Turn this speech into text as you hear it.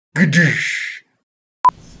Star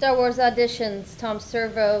Wars Auditions, Tom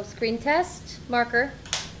Servo, screen test, marker.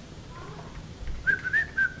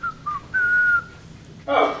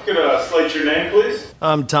 Oh, could I slate your name, please?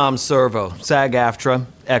 I'm Tom Servo, SAG-AFTRA,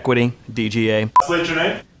 Equity, DGA. Slate your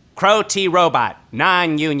name? Crow T Robot,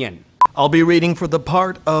 non-union. I'll be reading for the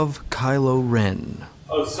part of Kylo Ren.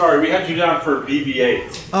 Oh, sorry, we had you down for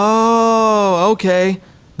BB-8. Oh, okay.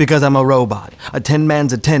 Because I'm a robot. A 10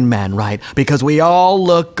 man's a 10 man, right? Because we all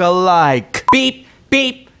look alike. Beep,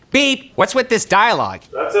 beep, beep. What's with this dialogue?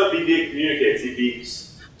 That's how BB-8 communicates, he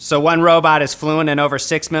beeps. So one robot is fluent in over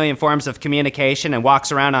 6 million forms of communication and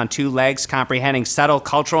walks around on 2 legs, comprehending subtle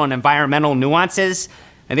cultural and environmental nuances,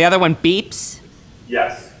 and the other one beeps?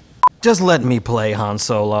 Yes. Just let me play Han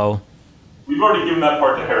Solo. We've already given that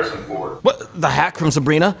part to Harrison Ford. What? The hack from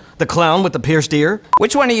Sabrina? The clown with the pierced ear?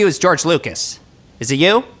 Which one of you is George Lucas? Is it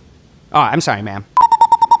you? Oh, I'm sorry, ma'am.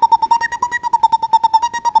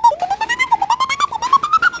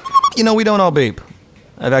 You know, we don't all beep.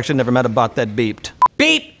 I've actually never met a bot that beeped.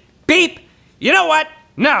 Beep, beep. You know what?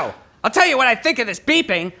 No. I'll tell you what I think of this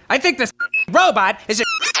beeping. I think this robot is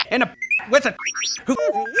in a with a who.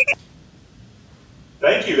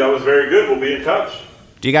 Thank you, that was very good. We'll be in touch.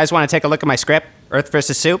 Do you guys want to take a look at my script? Earth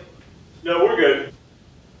versus Soup? No, we're good.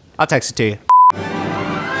 I'll text it to you.